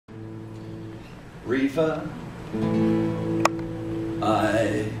Repha,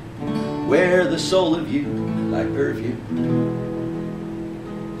 I wear the soul of you like perfume.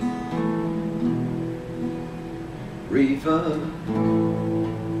 Repha,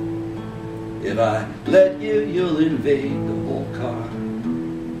 if I let you, you'll invade the whole car,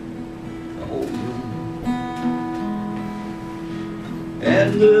 the whole room.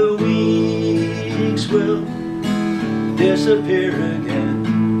 And the weeks will disappear again,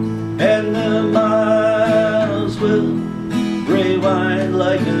 and the miles will rewind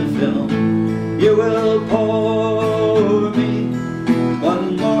like a film. You will pour me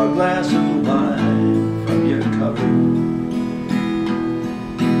one more glass of wine from your cupboard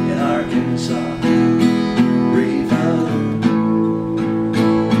in Arkansas. Repha,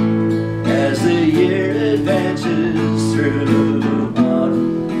 as the year advances through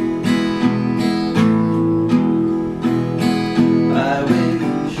autumn, I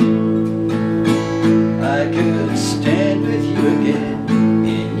wish I could stand with you again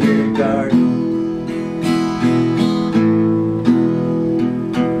in your garden,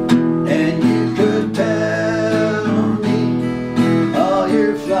 and you could tell me all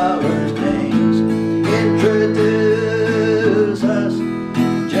your flowers' names, introduce us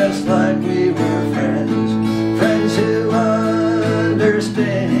just like we were friends, friends who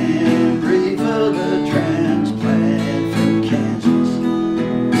understand. Repha, the transplant from Kansas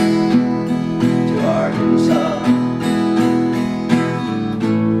to Arkansas.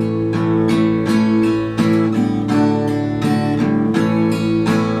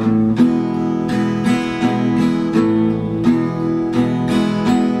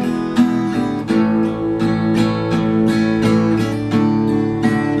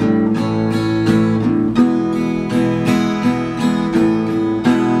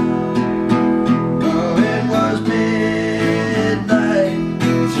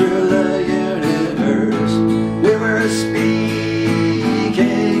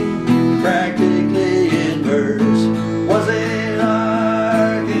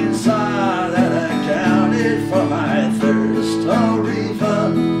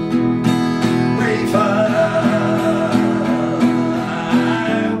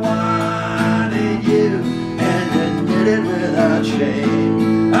 Without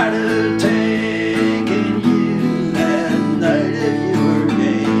shame, I'd have taken you that night if you were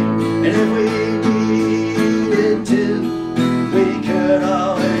game. And if we needed to, we could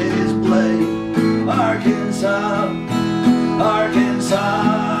always play Arkansas,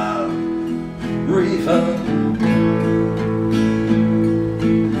 Arkansas. Repha,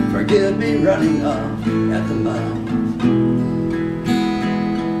 forgive me running off at the mouth.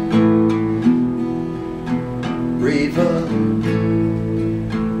 Repha,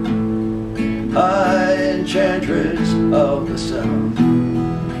 high enchantress of the South.